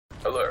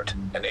Alert.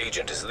 An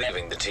agent is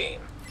leaving the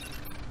team.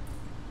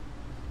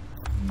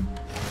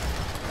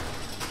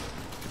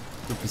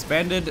 Group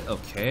disbanded.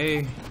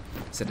 Okay.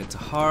 Set it to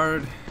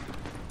hard.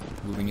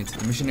 Moving into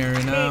the mission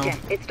area now.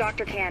 Agent, it's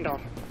Dr. Candle.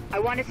 I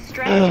want to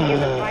stress to you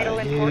the vital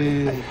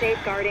importance of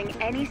safeguarding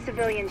any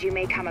civilians you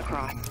may come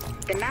across.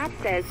 The map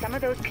says some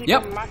of those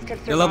people must have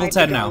survived you're level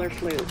 10 now. the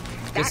flu.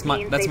 That's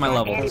my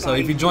level. So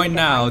if you join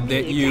now,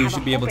 that you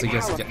should be able to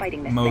just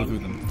mow through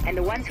them. And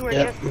the ones who are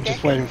I'm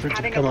just waiting for it to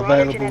having become a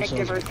broader available. genetic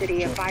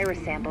diversity of virus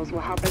samples will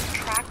help us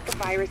track the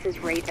virus's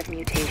rate of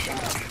mutation,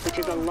 which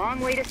is a long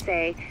way to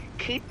say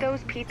keep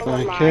those people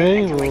alive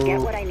until I get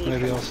what I need.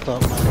 Maybe from I'll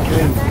them. start my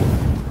game.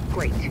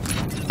 Great.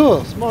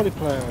 Cool,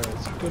 multiplayer.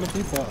 It's gonna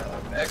be fun.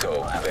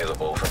 Echo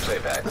available for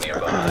playback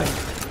nearby.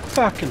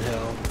 Fucking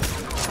hell.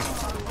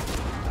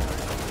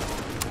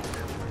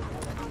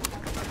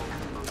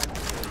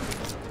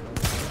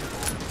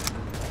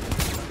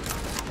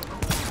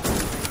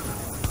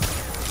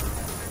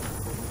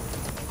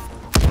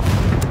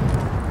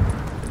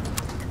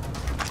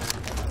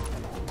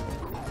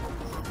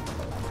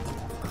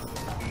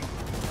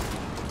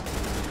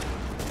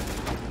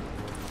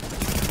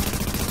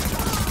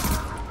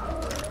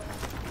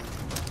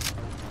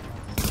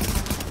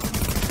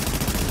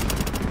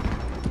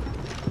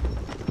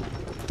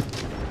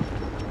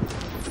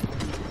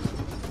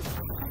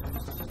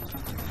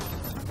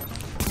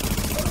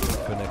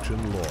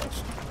 Connection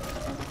lost.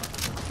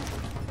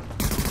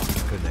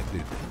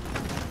 Connected.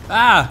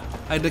 Ah!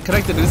 I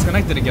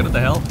disconnected again. What the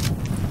hell?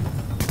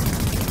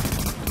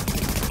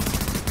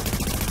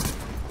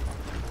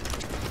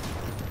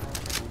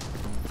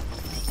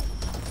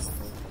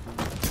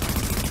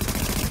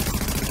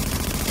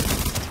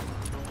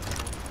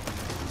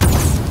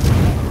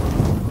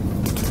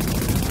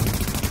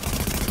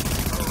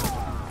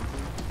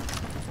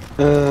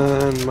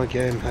 And my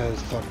game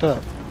has fucked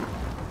up.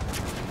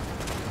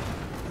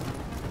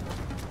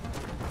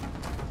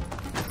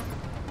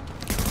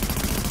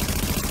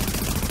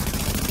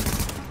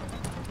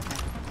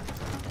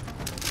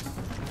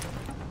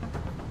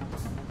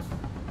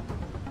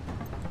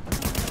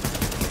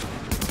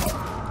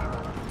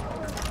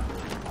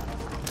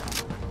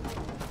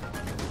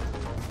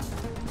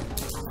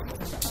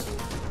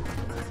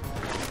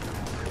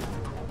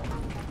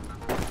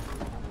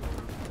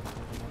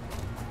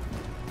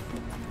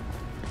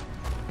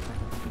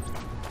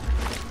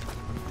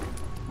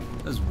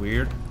 That's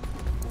weird.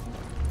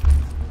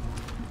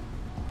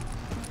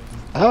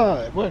 Ah,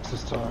 it works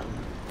this time.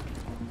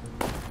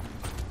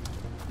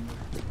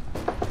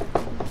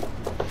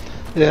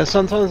 Yeah,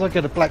 sometimes I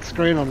get a black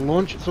screen on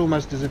launch. It's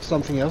almost as if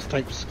something else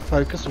takes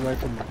focus away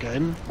from the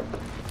game.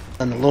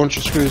 And the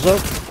launcher screws up.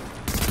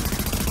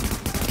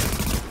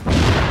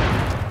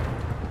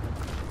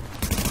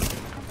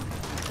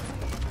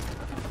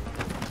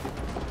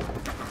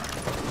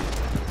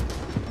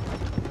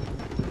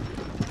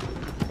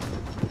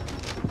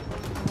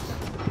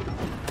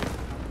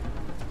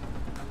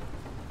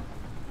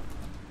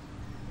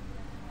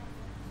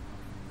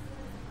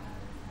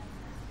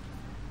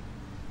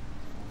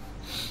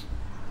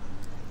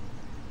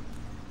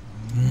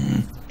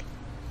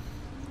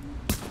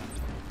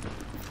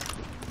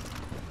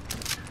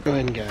 Go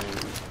in game.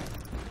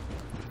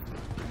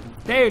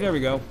 Hey, there we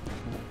go.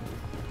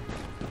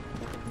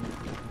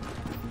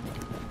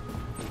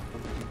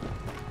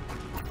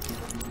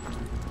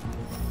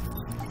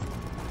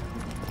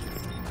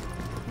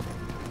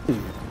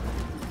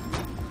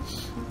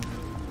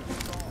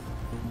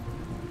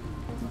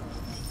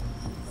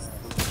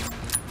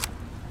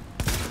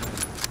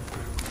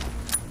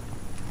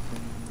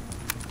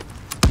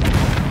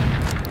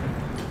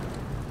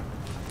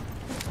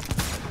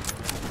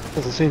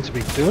 Doesn't seem to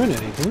be doing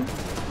anything.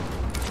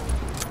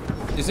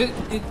 Is it?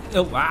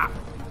 Oh, wow.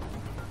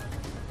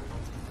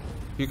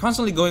 You're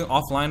constantly going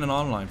offline and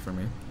online for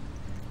me.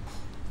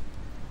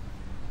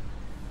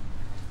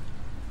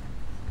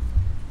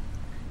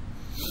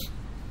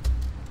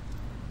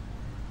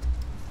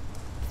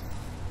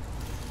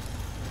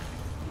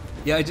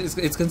 Yeah,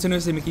 it's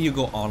continuously making you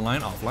go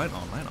online, offline,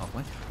 online,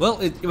 offline.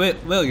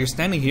 Well, you're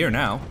standing here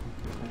now.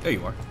 There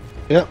you are.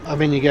 Yep,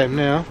 I'm in your game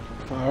now.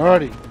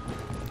 Alrighty.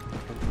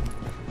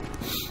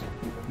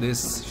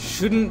 This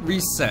shouldn't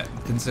reset,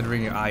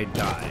 considering I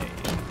die.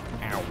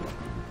 Ow.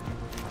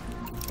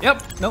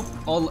 Yep, nope,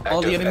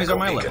 all the enemies are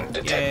my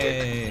level.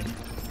 Yay!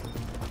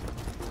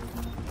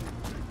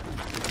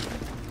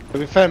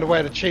 We found a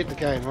way to cheat the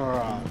game,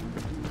 alright.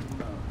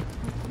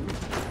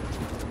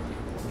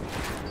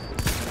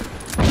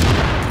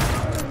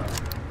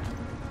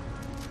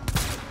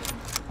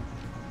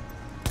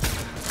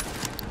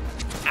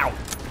 Ow!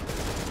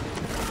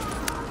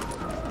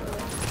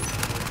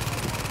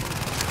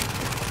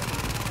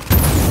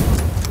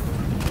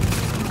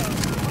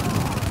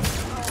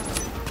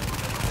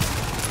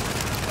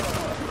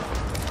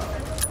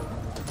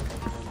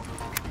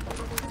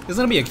 There's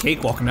gonna be a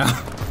cakewalk now.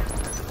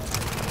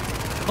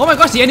 Oh my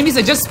gosh, the enemies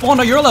that just spawned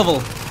on your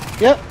level!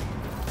 Yep.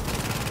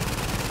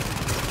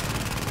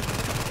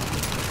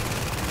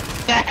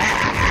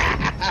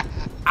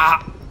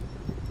 Ah!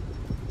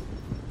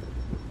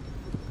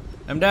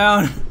 I'm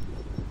down.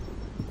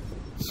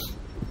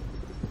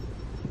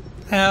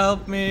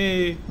 Help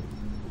me.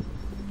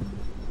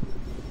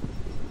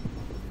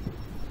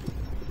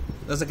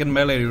 There's like a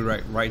melee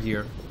dude right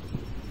here.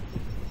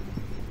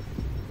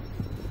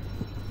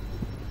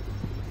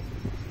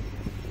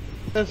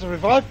 There's a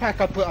revive pack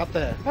I put up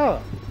there.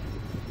 Oh.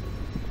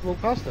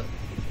 Walk past it.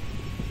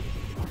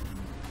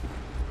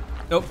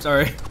 Nope,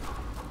 sorry.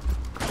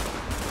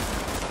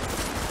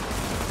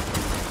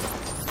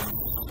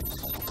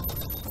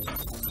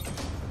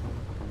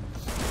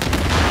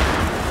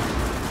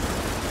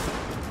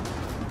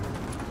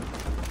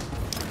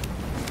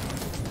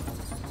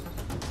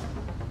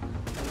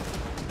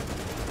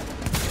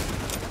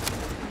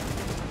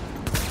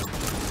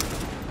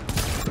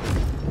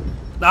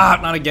 Ah,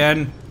 not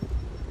again.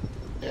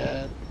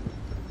 Yeah.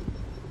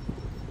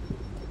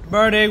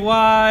 Burning,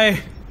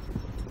 why?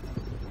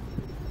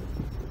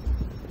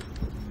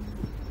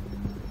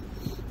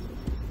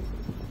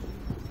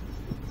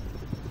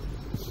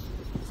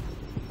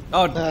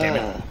 Oh, damn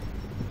it.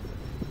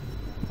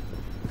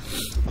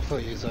 I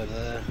thought you was over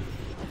there.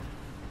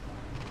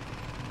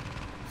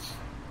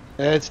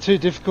 Yeah, it's too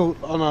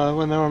difficult on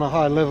when they're on a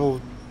high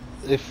level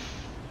if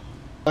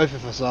both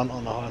of us aren't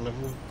on a high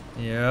level.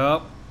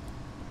 Yep.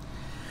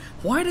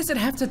 Why does it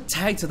have to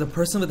tag to the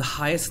person with the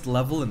highest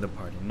level in the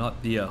party,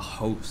 not the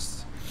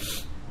host?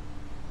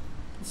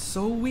 It's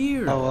so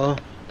weird. Oh well.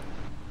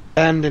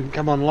 Dan didn't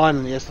come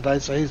online yesterday,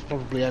 so he's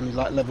probably only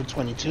like level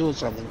 22 or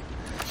something.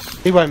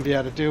 He won't be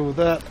able to deal with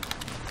that.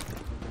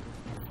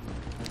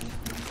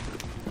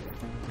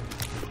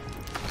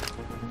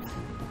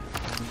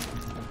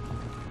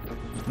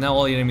 Now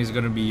all the enemies are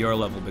going to be your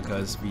level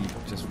because we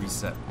just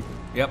reset.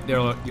 Yep, they're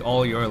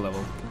all your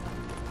level.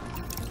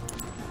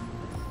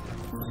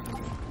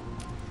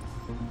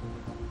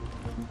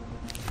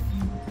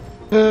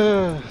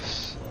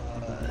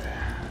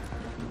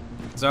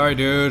 Sorry,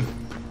 dude.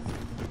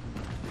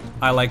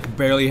 I like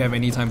barely have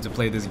any time to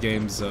play this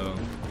game, so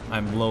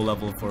I'm low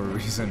level for a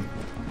reason.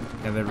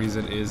 And the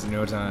reason is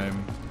no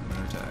time. No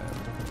time.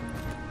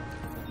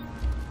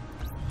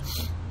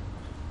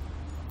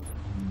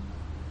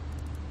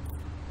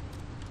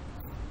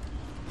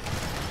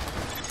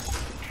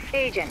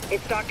 Agent,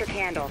 it's Dr.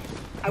 Candle.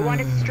 I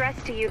want to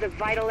stress to you the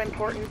vital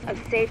importance of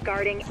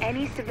safeguarding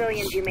any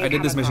civilians you may I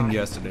did this come mission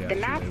across. yesterday. The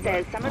map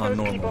says some of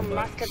those people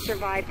must have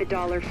survived the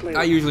dollar flu.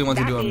 I usually want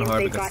to that do it on means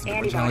hard they've because got it's more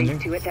antibodies challenging.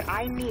 to it that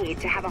I need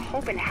to have a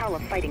hope in hell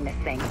of fighting this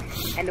thing.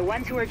 And the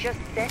ones who are just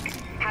sick,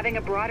 having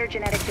a broader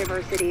genetic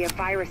diversity of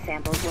virus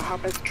samples will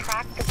help us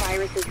track the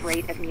virus's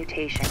rate of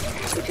mutation,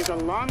 which is a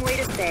long way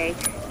to say,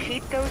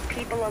 keep those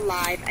people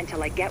alive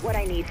until I get what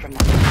I need from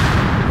them.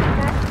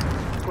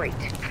 That's great.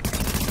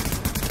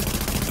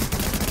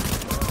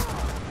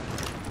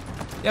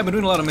 Yeah, I've been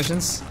doing a lot of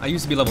missions. I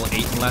used to be level 8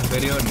 in the last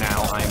video,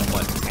 now I'm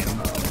what, 10?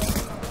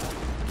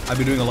 I've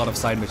been doing a lot of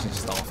side missions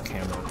just off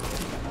camera.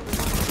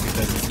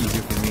 Because it's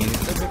easier for me.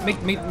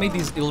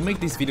 It'll make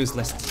these videos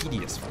less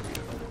tedious for you.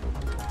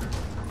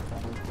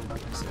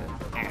 There's an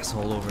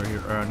asshole over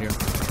here, around here.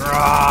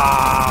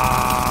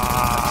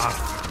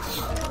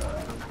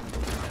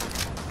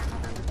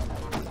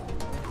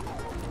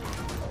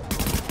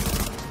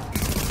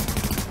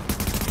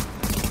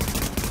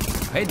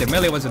 Hey, the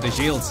melee ones with the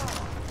shields.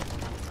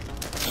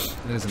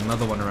 There's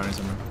another one around here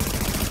somewhere.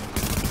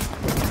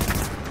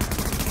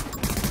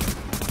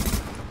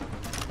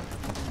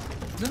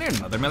 Isn't there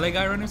another melee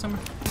guy around here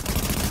somewhere?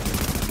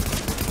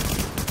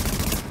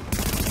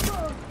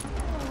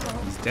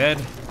 He's dead.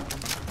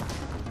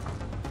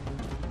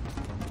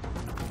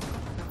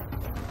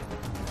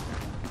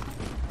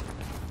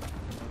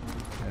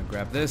 Gonna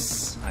grab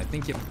this. I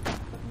think it.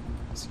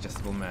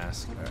 Suggestible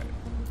mask. Alright.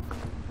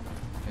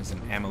 There's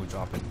an ammo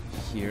drop in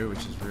here,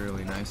 which is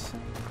really nice.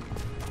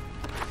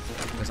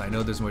 Because I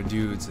know there's more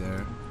dudes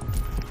there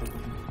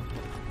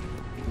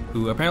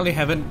who apparently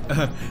haven't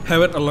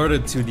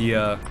alerted to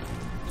the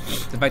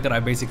fact that I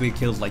basically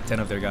killed like 10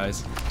 of their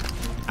guys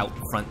out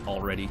front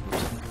already.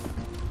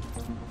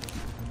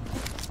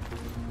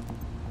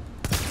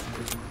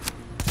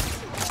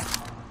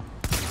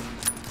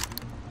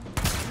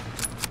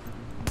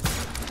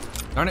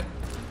 Darn it.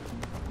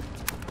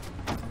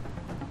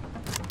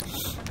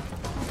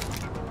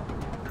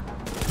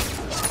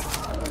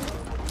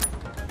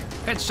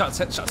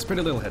 Headshots,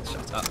 pretty little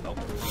headshots. Uh-oh.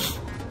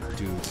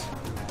 Dudes.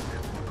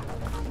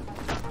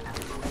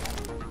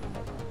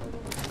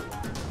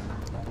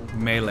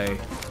 Melee.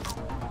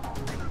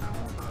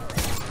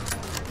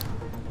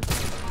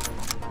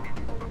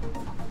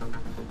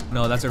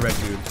 No, that's a red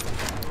dude.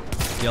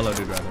 Yellow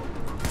dude, rather.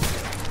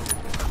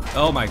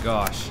 Oh my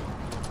gosh.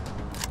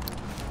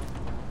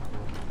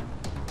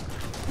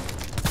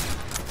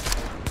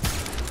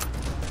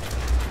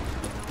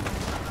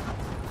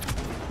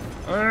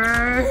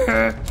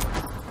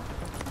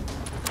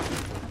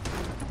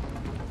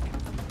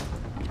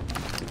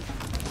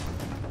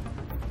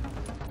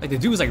 Like the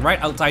dude was like right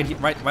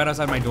outside, right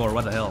outside my door.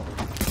 What the hell?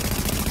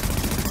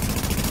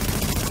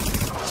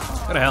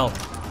 What the hell?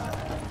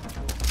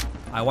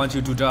 I want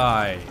you to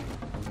die.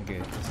 Okay,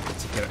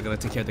 let's Gotta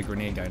take care of the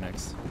grenade guy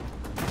next.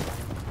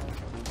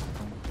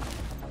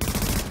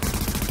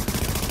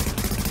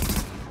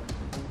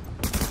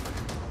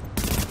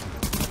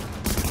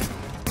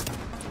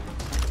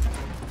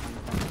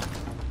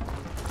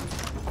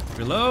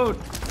 Reload!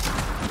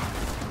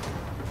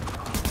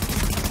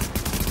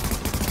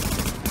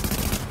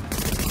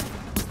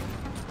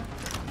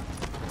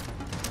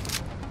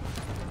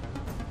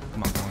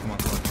 Come on, come on, come on,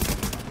 come on.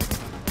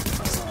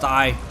 Let's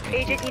die.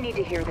 Agent, you need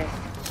to hear this.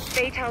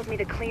 Faye tells me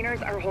the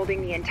cleaners are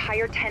holding the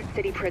entire tent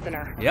city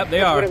prisoner. Yep, they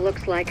That's are. what it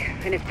looks like,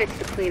 and it fits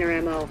the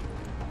cleaner MO.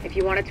 If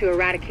you wanted to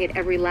eradicate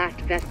every last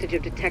vestige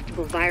of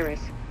detectable virus,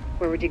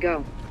 where would you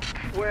go?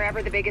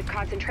 Wherever the biggest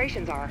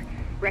concentrations are.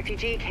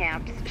 Refugee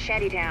camps,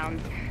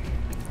 shantytowns.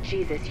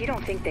 Jesus, you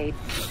don't think they'd...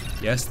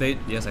 Yes, I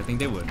think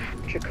they would.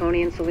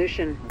 Draconian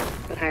solution,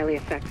 but highly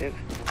effective.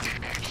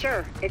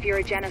 Sure, if you're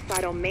a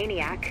genocidal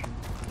maniac.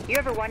 You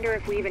ever wonder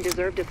if we even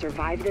deserve to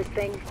survive this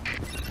thing?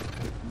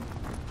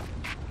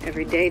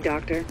 Every day,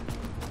 Doctor.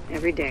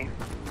 Every day.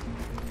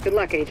 Good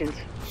luck, agents.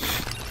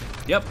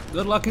 Yep,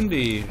 good luck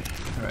indeed.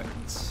 Alright.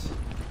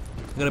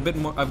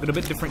 I've got a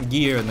bit different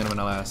gear than when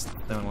I last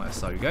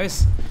saw you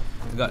guys.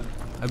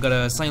 I've got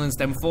a silenced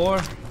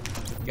M4,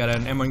 got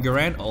an M1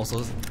 Garand,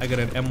 also I got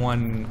an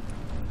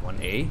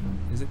M1A,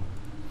 is it?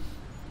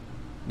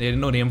 They didn't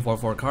know the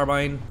M44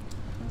 carbine,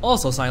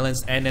 also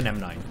silenced, and an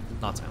M9,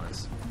 not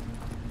silenced.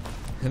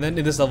 And then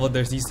in this level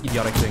there's these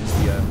idiotic things,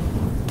 the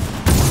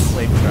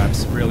flame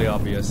traps, really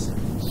obvious.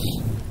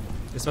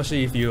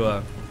 Especially if you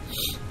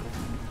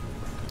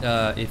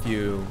if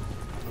you're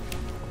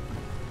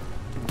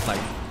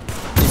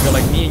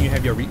like me and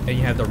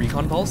you have the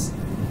recon pulse,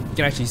 you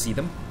can actually see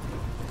them.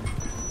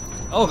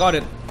 Oh, got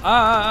it.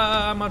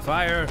 I'm on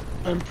fire.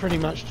 I'm pretty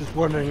much just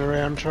wandering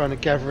around trying to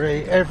gather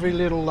every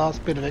little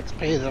last bit of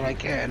XP that I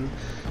can,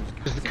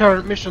 because the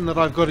current mission that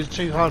I've got is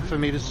too hard for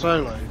me to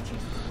solo.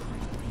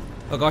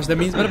 Oh gosh, that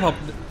means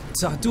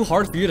it's too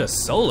hard for you to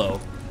solo.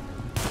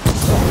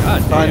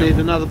 God damn. I need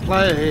another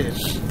player here.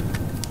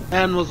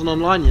 Anne wasn't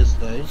online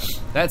yesterday.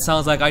 That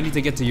sounds like I need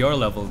to get to your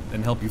level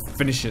and help you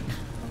finish it.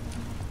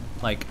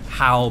 Like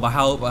how? But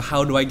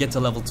how do I get to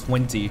level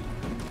 20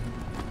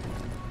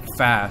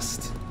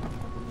 fast?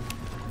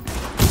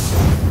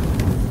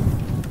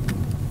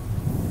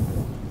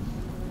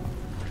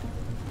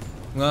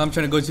 Well, I'm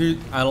trying to go through.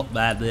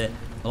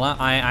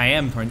 I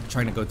am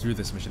trying to go through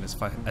this mission as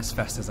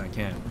fast as I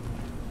can.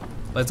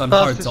 But it's on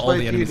hard, so all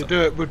the enemies. The fastest way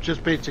for you to do it would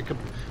just be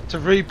to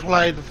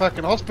replay the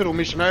fucking hospital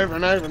mission over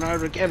and over and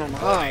over again on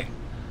hard.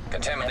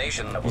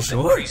 Contamination levels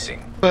Sure?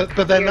 increasing. But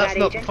then Hear that's that,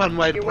 not the Agent? fun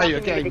way to You're play your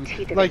walking into game. the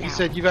teeth of Like it you now.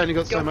 said, you've only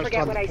got so Don't much forget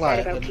time what to I play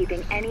said about it.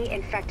 keeping any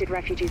infected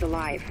refugees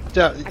alive.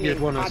 Doubt I you'd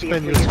mean, want to spend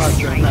obviously your time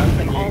you're doing trying to that, keep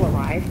them all wouldn't you?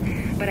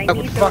 alive, but I That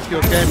need would those fuck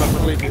your game up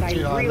and leave you and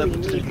too I high really level to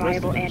need do the rest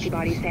viable of it.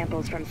 antibody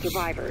samples from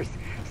survivors.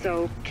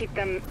 So keep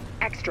them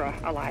extra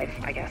alive,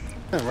 I guess.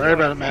 Don't worry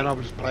about it, man. I'll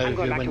just play I'm with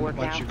going you back to work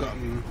once now. you've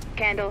gotten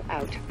Candle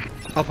out.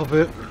 up a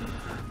bit.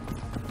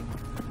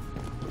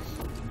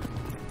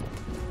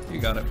 You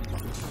got it.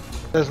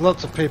 There's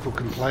lots of people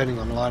complaining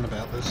online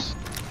about this.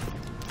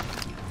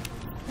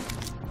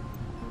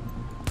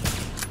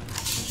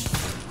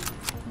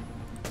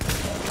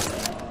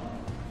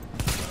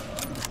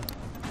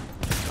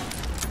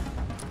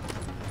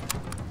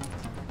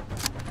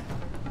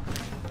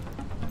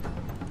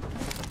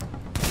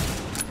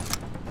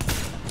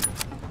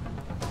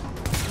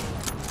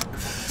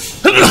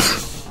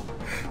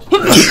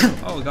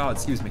 Oh god,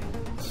 excuse me.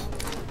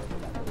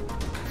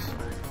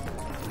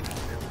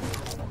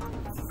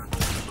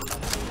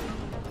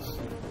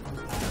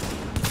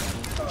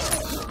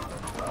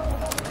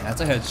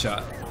 That's a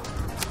headshot.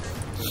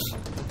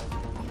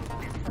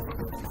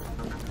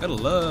 Gotta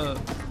love.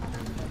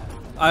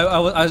 I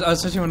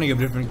was searching on a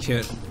different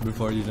kit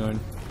before you joined.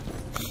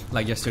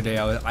 Like yesterday,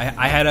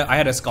 I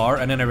had a scar,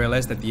 and then I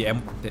realized that the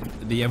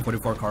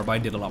M44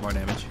 carbine did a lot more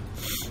damage.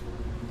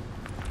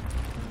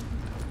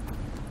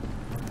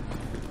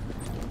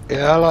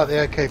 Yeah, I like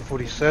the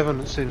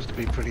AK-47. It seems to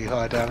be pretty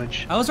high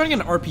damage. I was running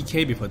an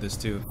RPK before this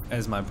too,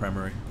 as my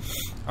primary.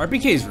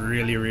 RPK is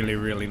really, really,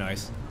 really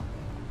nice.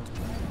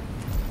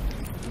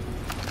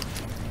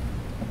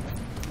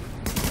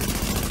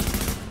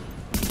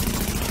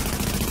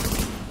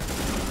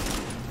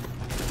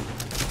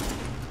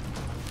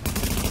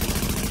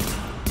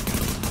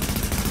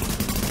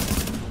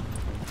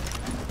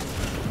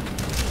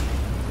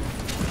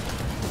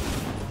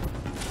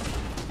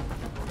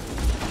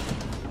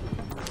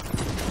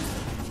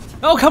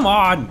 Oh, come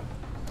on!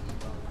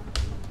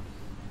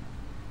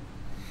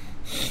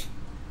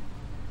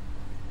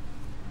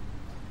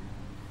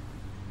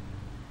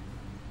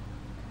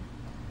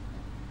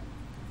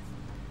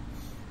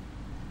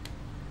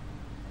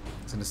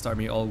 It's gonna start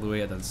me all the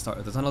way at the start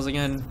of the tunnels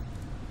again.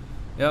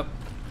 Yep,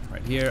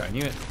 right here, I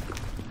knew it.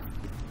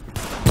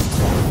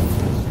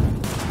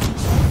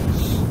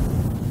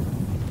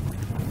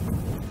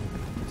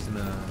 Just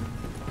gonna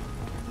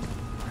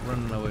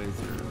run my way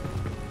through.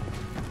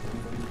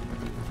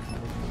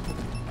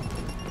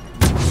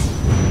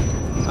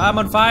 I'm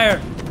on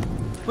fire!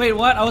 Wait,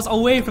 what? I was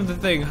away from the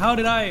thing. How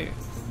did I?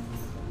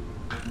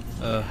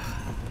 I'm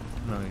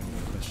not even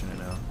gonna question it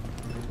now.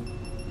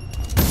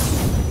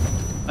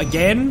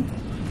 Again?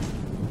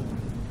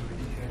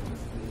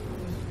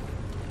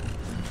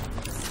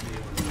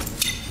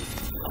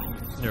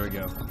 There we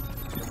go.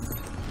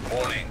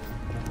 Warning.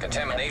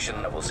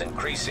 Contamination levels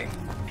increasing.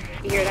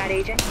 You hear that,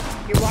 Agent?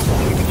 You're walking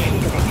into the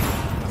teeth of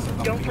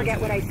it. Don't forget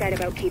what I said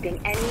about keeping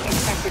any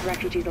infected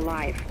refugees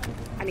alive.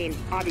 I mean,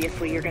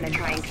 obviously you're gonna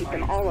try and keep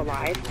them all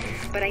alive,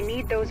 but I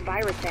need those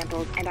virus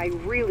samples, and I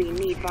really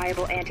need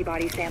viable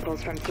antibody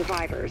samples from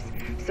survivors.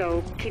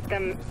 So keep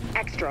them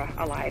extra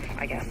alive,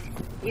 I guess.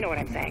 You know what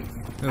I'm saying.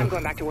 I'm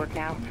going back to work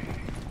now.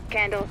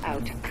 Candle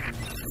out.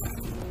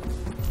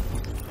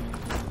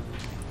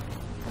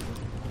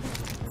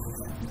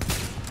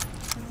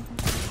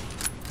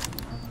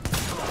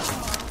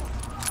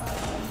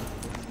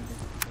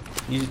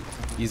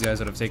 These guys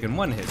would have taken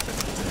one hit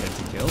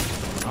to kill.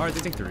 Alright, they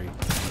take 3,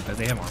 because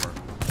they have armor.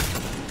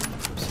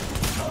 Oops.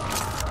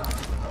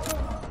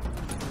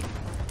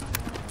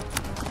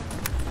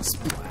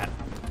 Splat.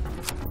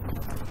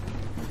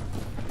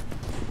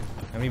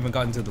 I haven't even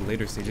gotten to the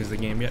later stages of the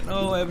game yet.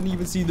 No, I haven't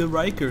even seen the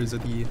Rikers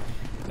of the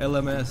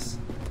LMS.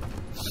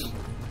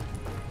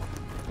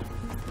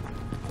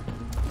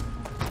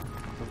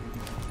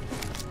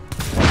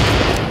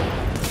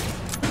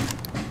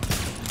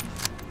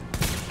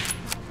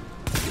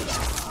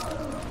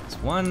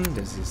 One,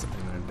 there's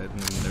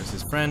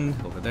his friend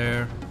over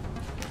there.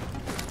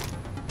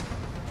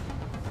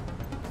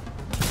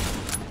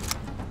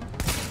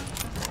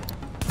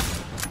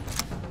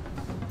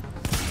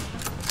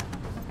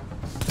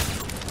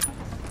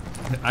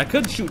 I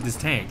could shoot this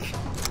tank,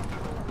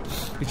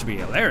 which would be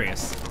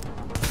hilarious.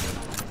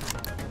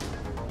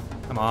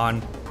 Come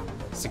on,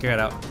 stick your head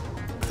out.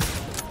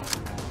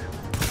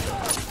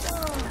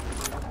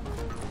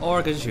 Or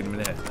I could just shoot him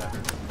in the head.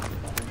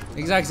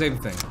 Exact same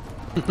thing.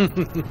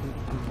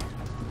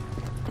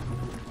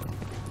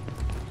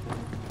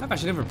 I've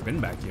actually never been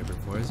back here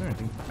before. Is there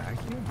anything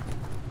back here?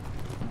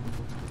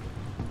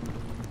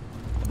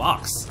 A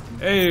box.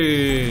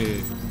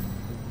 Hey.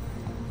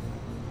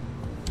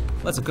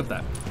 Let's equip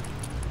that.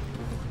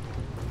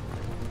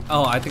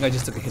 Oh, I think I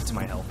just took a hit to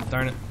my health.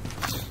 Darn it.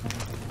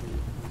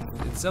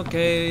 It's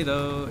okay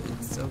though.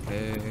 It's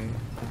okay.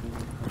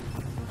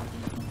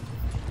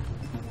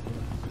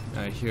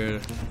 I hear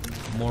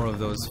more of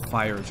those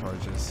fire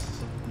charges.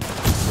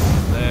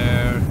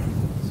 There.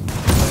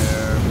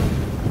 There.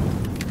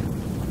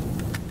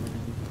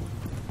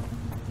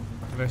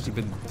 I've actually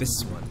been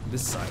this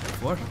side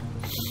before.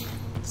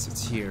 So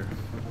it's here.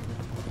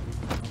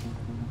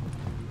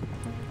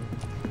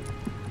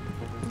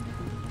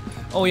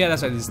 Oh yeah,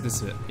 that's right. This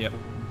is it. Yep.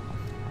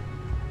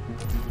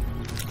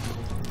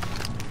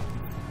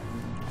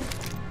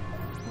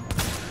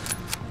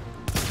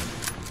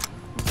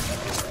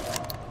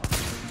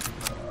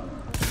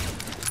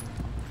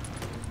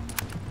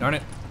 Darn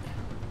it.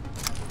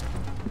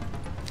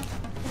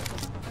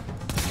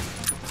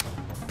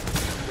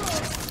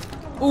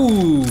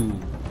 Ooh!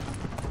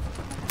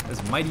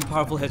 That's a mighty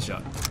powerful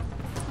headshot.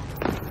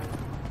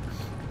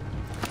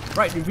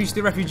 Right, we've reached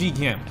the refugee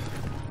camp.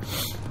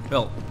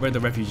 Well, where the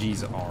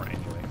refugees are,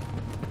 anyway.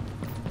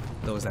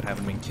 Those that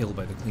haven't been killed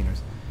by the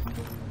cleaners.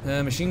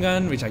 Machine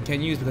gun, which I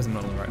can't use because I'm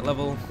not on the right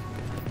level.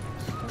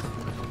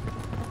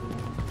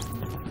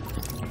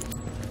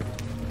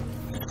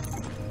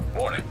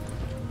 Warning.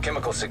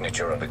 Chemical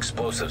signature of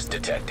explosives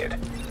detected.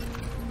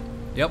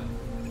 Yep.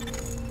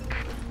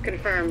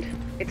 Confirmed.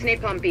 It's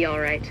Napalm B, all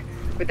right.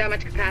 With that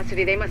much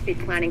capacity, they must be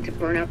planning to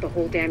burn out the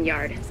whole damn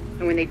yard.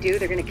 And when they do,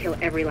 they're gonna kill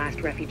every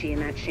last refugee in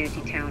that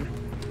shanty town.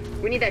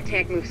 We need that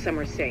tank moved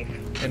somewhere safe.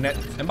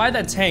 And by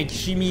that tank,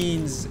 she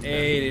means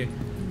a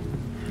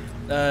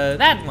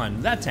that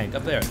one, that tank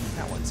up there.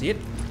 That one, see it?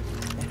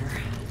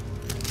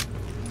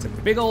 It's a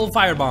big old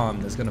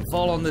firebomb that's gonna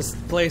fall on this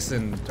place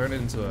and turn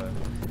it into a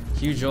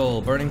huge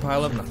old burning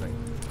pile of nothing.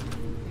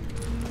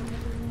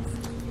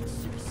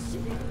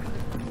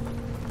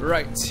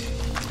 Right,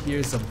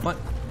 here's a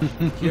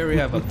here we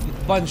have a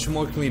bunch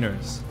more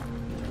cleaners.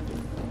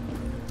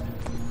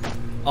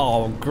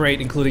 Oh, great,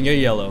 including a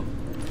yellow.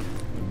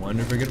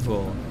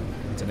 Wonderful.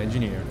 It's an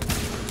engineer.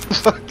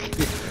 Fuck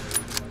you.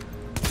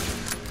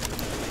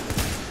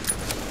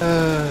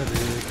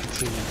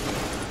 Continue.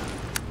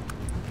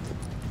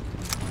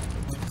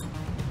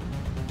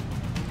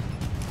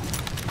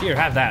 Here,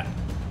 have that.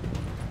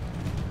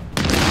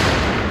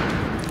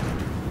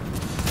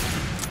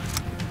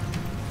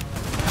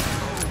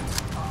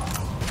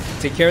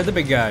 Take care of the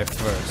big guy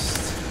first.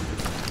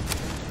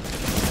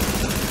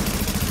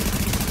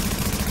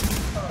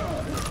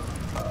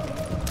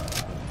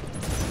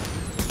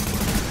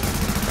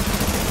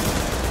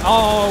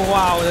 Oh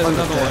wow, there's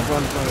another one.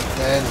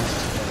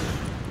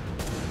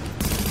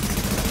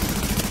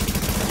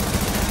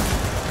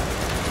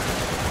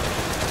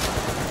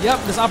 Yep,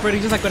 this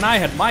operating just like when I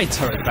had my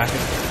turret back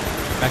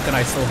when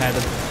I still had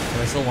it,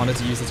 when I still wanted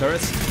to use the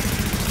turrets.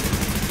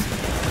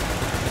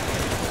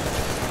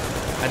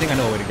 I think I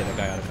know a way to get that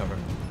guy out of cover.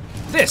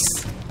 This!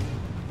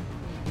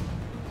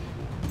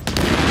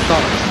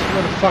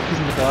 Where the fuck is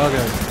the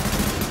cargo?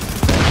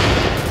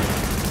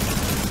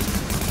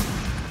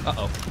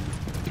 Uh-oh.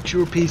 Fix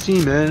your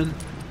PC, man.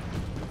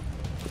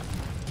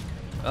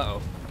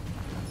 Uh-oh.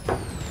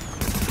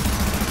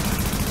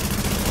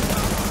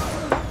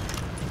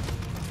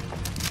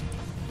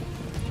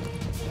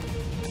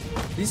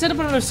 He set up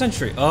another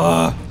sentry.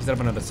 Oh, he set up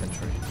another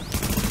sentry.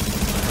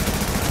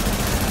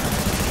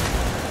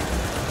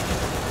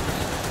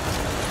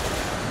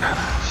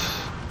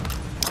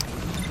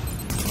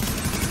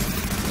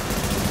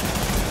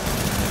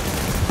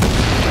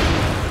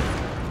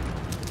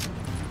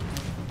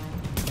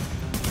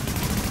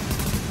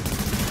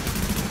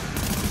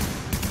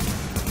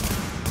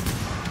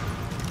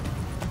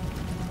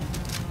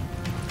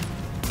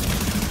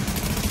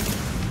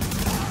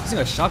 Using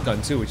a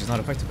shotgun too, which is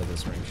not effective at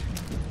this range.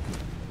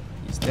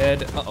 He's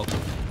dead. Uh-oh.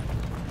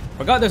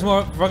 Forgot there's more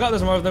of them. Forgot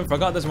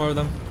there's more of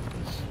them.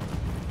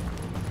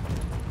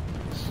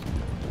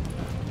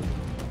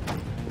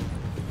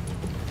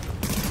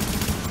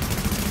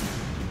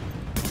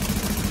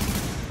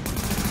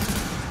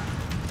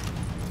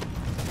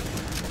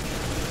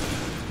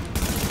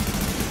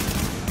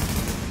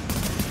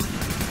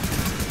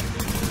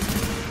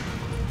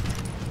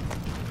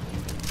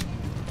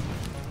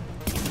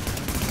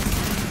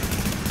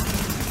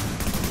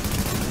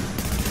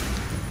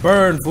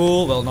 Burn,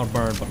 fool! Well, not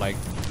burn, but like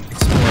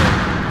explode.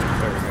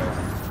 There we go.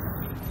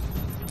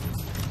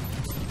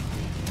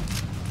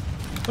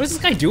 What is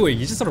this guy doing?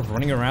 He's just sort of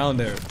running around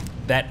there,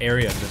 that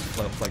area, just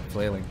like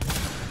flailing.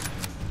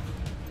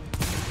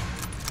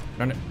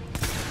 Run it!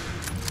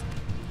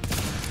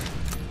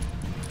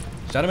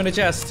 Shot him in the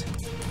chest.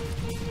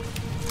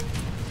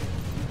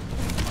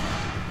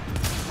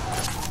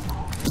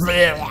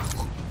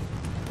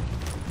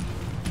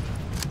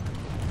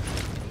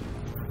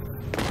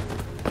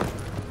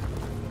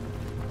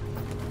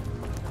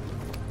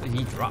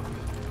 He dropped.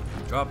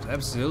 Dropped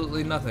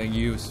absolutely nothing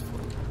useful.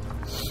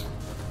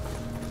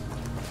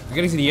 We're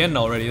getting to the end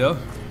already, though.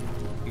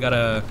 We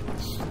gotta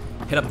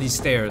hit up these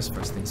stairs.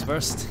 First things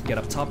first. Get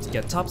up top to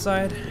get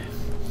topside.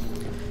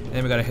 And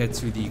then we gotta head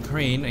to the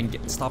crane and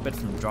stop it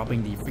from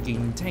dropping the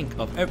freaking tank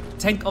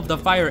of the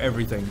fire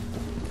everything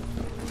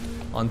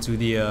onto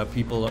the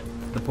people,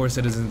 the poor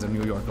citizens of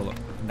New York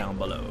down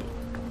below.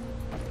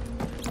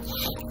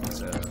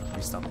 There's a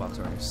restock box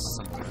or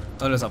something.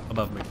 Oh, there's up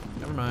above me.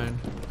 Never mind.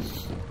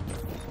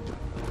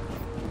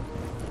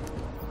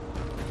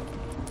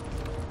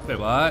 Wait,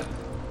 what?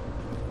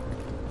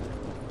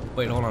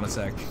 Wait, hold on a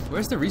sec.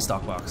 Where's the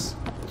restock box?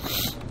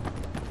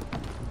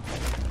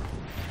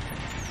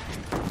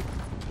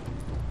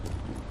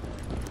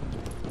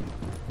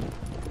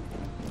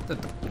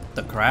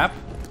 The crap?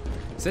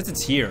 It says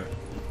it's here.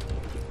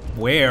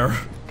 Where?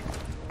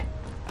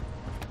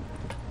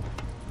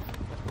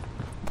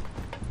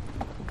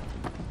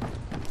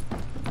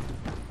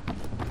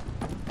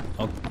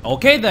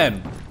 Okay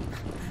then.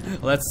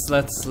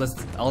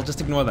 I'll just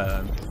ignore that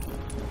then.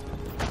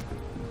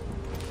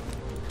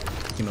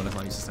 You know, that's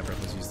not use this.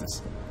 Let's use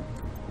this.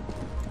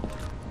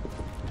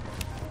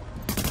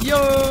 Yo,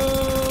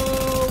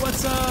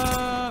 what's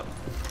up?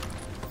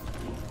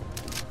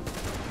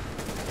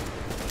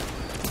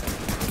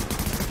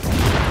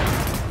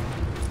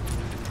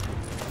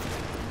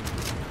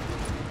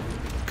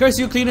 Curse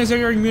you, cleaners, are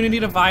your immunity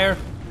to fire.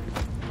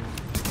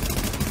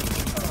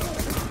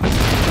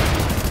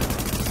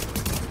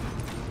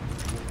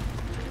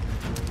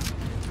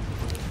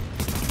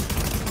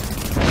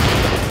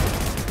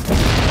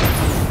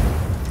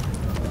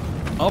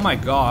 Oh my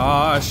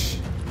gosh.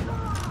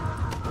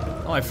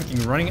 Oh, I'm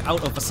freaking running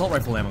out of assault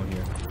rifle ammo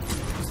here.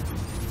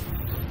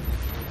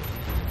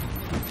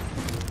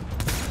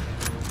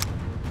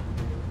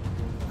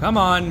 Come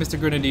on, Mr.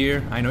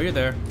 Grenadier. I know you're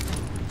there.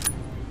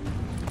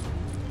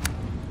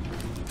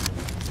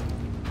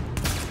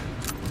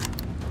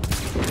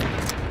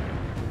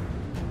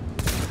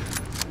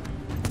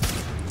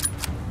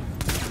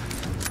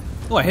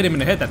 Oh, I hit him in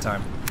the head that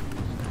time.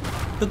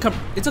 He'll come.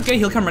 It's okay,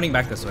 he'll come running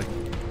back this way.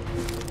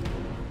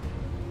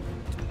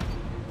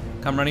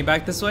 Come running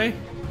back this way?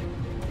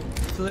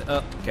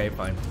 Oh, okay,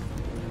 fine.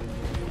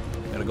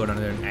 Gotta go down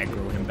there and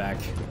aggro him back.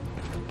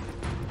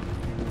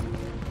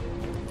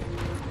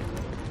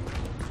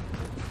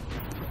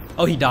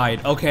 Oh, he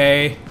died.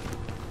 Okay.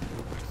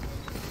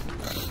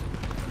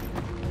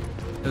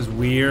 That was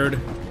weird.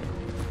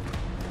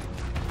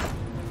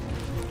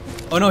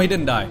 Oh no, he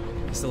didn't die.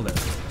 He's still there.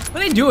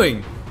 What are they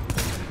doing?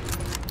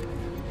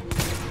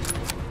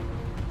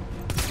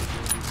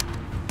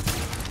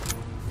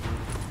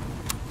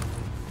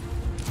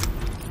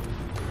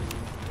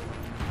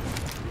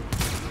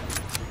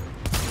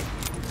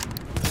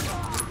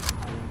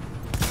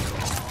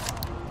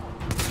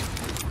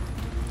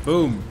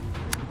 Boom.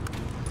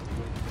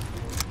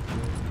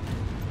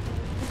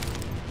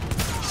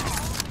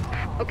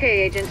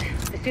 Okay, Agent.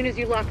 As soon as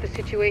you lock the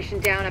situation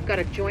down, I've got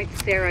a joint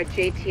Sarah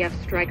JTF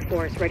strike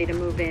force ready to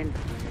move in.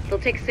 They'll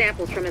take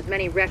samples from as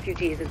many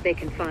refugees as they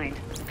can find.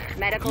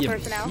 Medical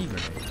personnel?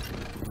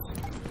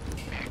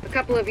 A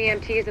couple of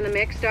EMTs in the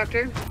mix,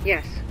 Doctor?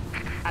 Yes.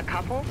 A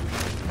couple?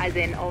 As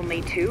in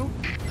only 2?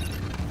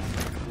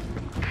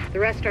 The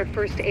rest are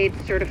first aid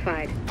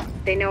certified.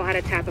 They know how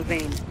to tap a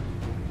vein.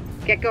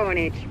 Get going,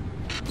 H.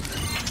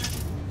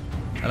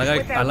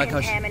 Without how she,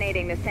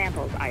 contaminating the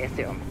samples, I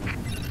assume.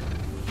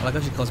 I like how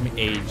she calls me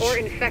age. Or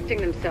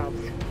infecting themselves.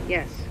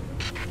 Yes.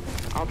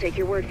 I'll take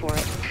your word for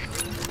it.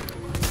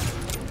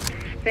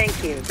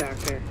 Thank you,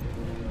 Doctor.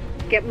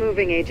 Get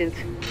moving, Agent.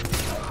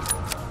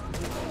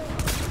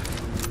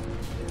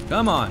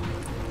 Come on.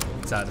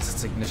 It's out.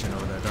 It's ignition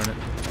over there, darn it.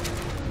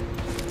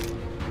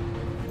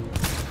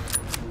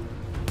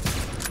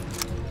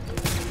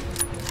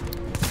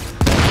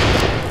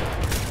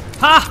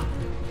 Ha!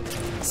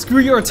 Screw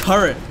your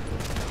turret.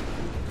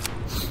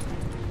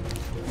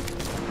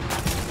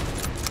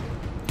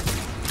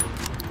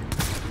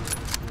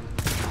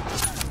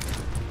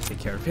 Take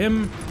care of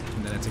him,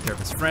 and then I take care of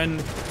his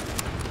friend.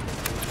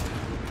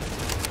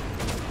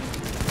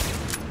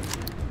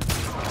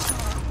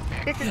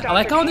 I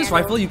like how on this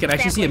rifle you can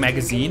actually see a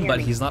magazine, but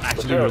he's not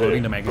actually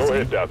reloading the magazine. Go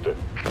ahead, Doctor.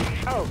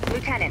 Oh,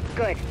 Lieutenant,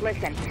 good.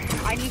 Listen,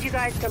 I need you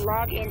guys to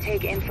log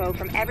intake info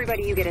from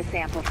everybody you get a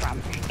sample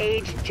from.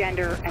 Age,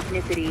 gender,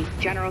 ethnicity,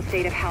 general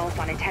state of health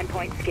on a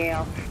 10-point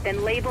scale.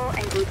 Then label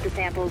and group the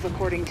samples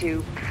according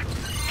to...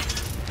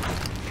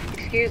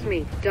 Excuse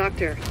me,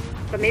 Doctor.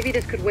 But maybe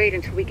this could wait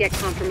until we get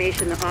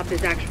confirmation the op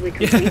is actually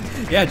complete.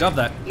 Yeah, drop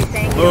that. You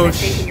saying you have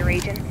faith in your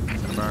agent?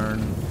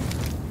 Burn.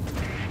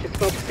 Just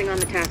focusing on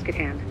the task at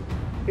hand.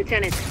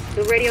 Lieutenant,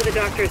 we'll radio the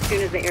doctor as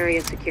soon as the area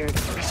is secured.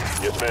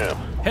 Yes, ma'am.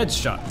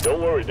 Headshot.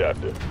 Don't worry,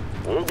 Doctor.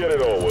 We'll get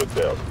it all worked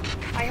out.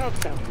 I hope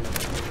so.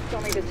 It's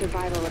only the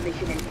survival of the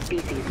human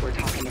species we're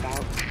talking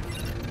about.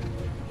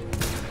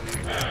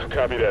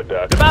 Copy that,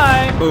 Doc.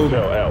 Bye. Boom.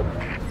 Tell out.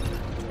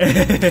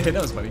 That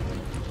was funny.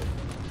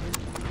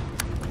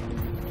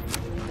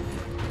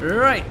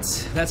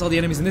 Right, that's all the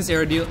enemies in this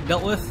area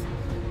dealt with.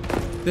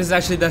 This is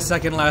actually the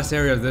second last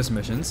area of this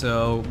mission,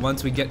 so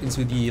once we get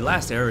into the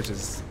last area, which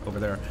is over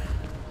there,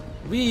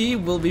 we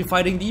will be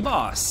fighting the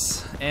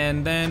boss,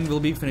 and then we'll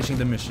be finishing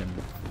the mission.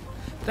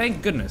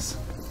 Thank goodness.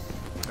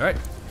 Alright,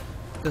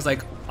 because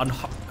like,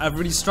 I've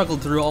really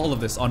struggled through all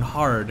of this on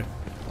hard.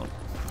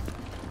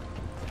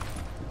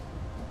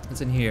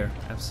 What's in here?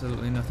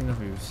 Absolutely nothing of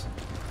use.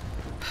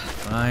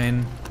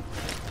 Fine.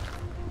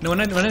 No, when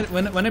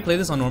I play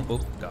this on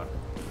normal, oh god.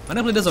 When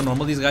I play this on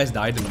normal, these guys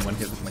died in one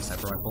hit with my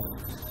sniper rifle.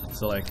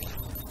 So like,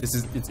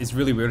 it's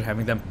really weird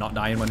having them not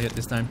die in one hit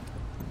this time.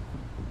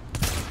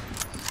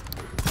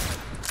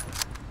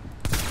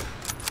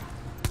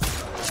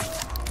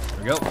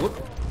 There we go. Whoop.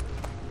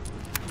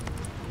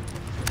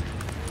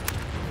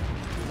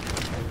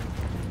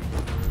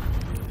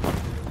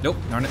 Nope,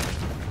 darn it.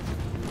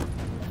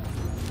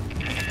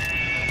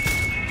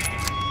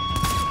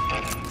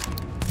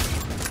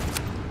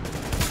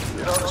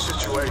 You know the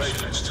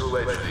situation, it's too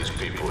late for these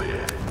people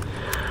here.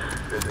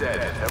 They're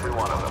dead, every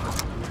one of them.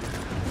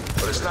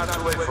 But it's not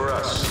too late for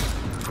us.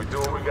 If we do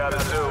what we gotta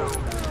do,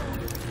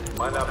 it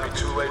might not be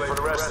too late for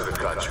the rest of the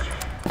country.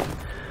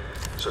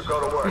 So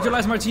go to work.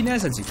 Neutralize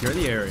Martinez and secure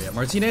the area.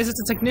 Martinez is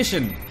a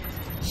technician.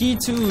 He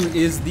too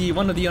is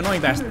one of the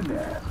annoying bastards.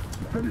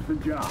 Finish the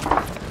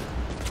job.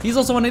 He's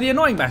also one of the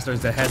annoying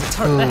bastards that has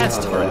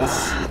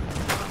turrets.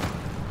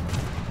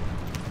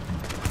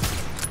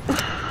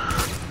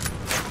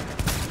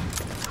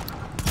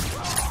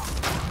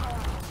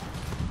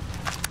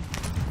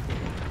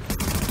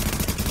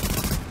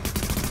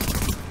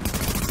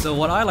 So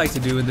what I like to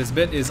do in this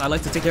bit is I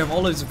like to take care of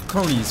all of his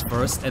cronies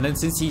first, and then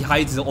since he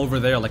hides over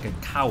there like a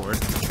coward,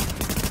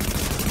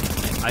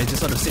 I just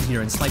sort of sit here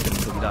and snipe him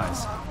until he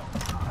dies.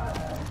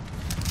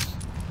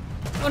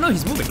 Oh no,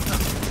 he's moving. Oh.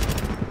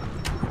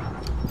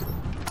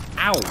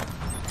 Ow.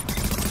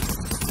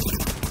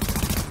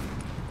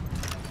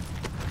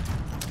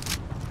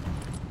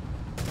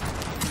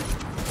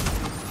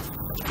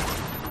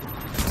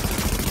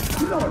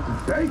 You know what's at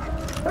stake?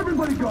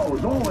 Everybody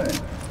goes, all in.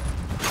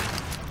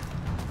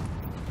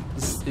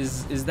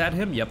 Is that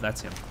him? Yep,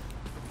 that's him.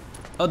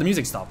 Oh, the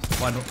music stopped.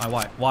 Why?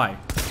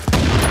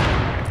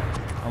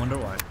 I wonder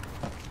why.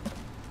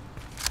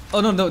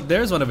 Oh no,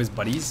 there's one of his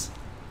buddies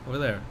over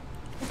there.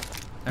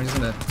 I'm just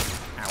gonna.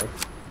 Ow.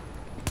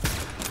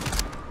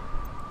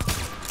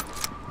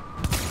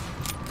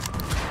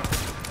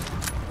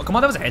 Oh come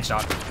on, that was a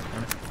headshot.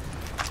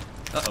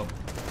 Uh oh.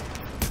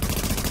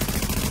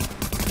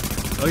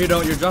 Oh, you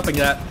don't. You're dropping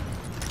that.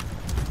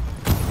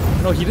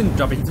 No, he didn't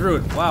drop it. He threw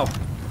it. Wow.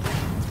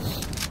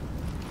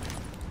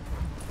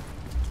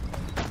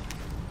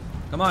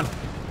 Come on,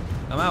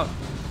 I'm out.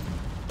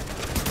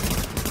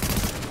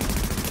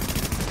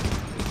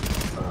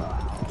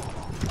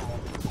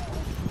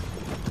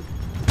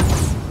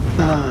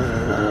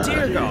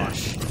 Dear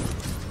gosh.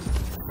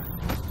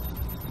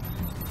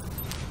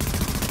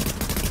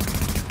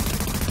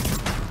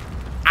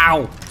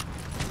 Ow.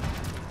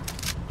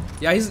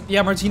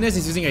 Yeah, Martinez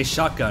is using a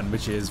shotgun,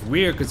 which is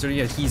weird considering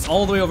that he's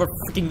all the way over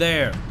freaking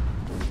there.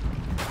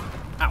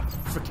 Ow,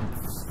 freaking.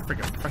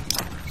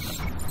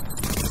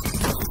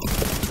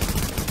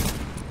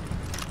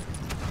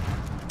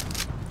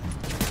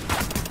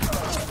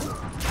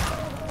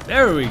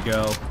 There we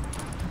go.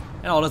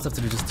 And all that's left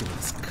to do is just do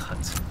this cut.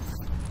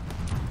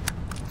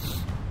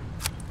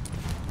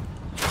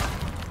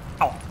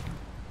 Ow.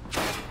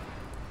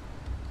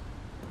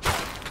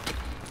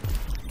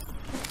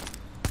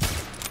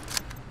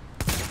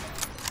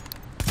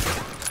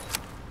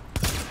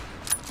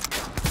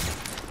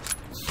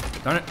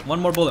 Darn it, one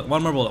more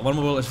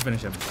bullet should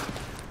finish him.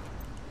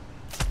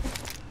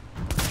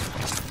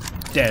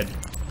 Dead.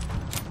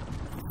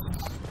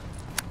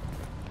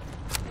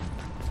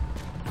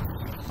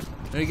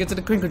 Now you get to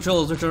the crane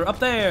controls, which are up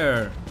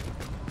there.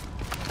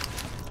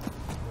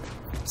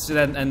 So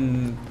then,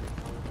 and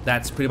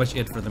that's pretty much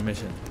it for the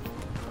mission.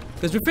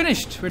 Because we're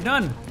finished, we're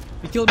done.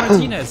 We killed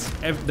Martinez.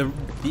 The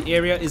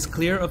area is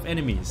clear of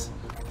enemies.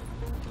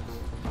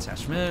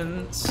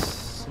 Attachments,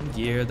 some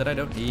gear that I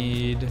don't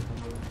need.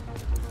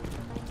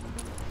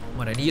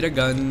 What I need are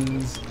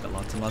guns. Got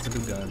lots and lots of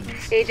good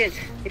guns. Agent,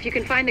 if you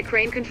can find the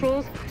crane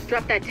controls,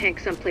 drop that tank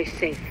someplace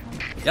safe.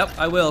 Yep,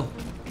 I will.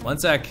 One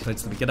sec.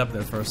 Let me get up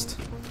there first.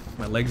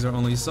 My legs are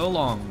only so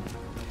long.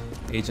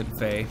 Agent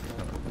Faye.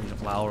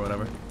 Agent Lau or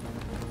whatever.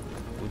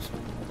 Oops.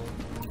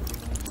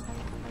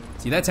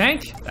 See that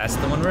tank? That's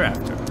the one we're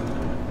after.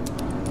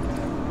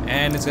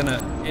 And it's gonna...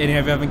 And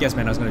if you haven't guessed,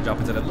 man, I was gonna drop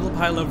into that little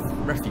pile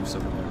of refuse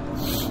over there.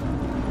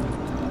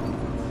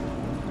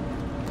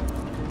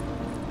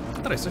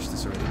 I thought I searched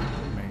this already.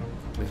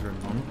 Place for a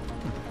moment.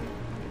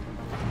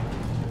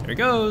 There he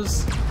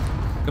goes.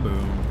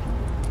 Kaboom.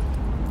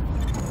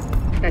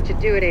 That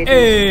should do it, Agent.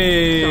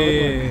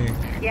 Hey!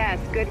 Yes,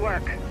 good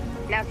work.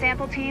 Now,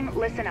 sample team,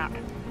 listen up.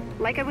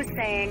 Like I was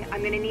saying,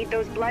 I'm gonna need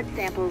those blood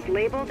samples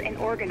labeled and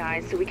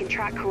organized so we can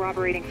track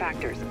corroborating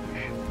factors.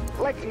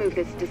 Let's move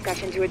this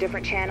discussion to a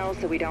different channel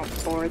so we don't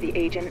bore the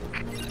agent.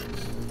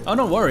 Oh,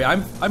 don't worry.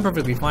 I'm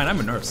perfectly fine. I'm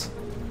a nurse.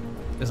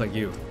 Just like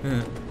you.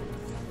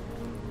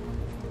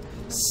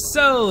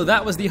 So,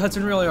 that was the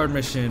Hudson Rail Yard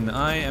mission.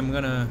 I am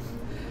gonna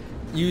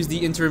use the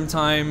interim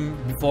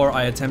time before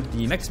I attempt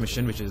the next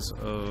mission, which is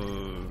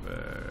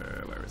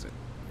over... Where is it?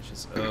 Which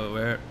is...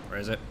 where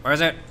is it? Where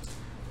is it?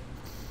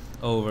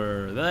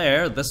 Over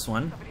there, this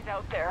one.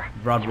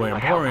 Broadway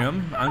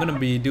Emporium. I'm gonna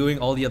be doing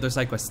all the other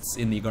side quests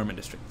in the Garment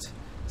District.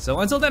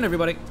 So, until then,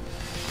 everybody.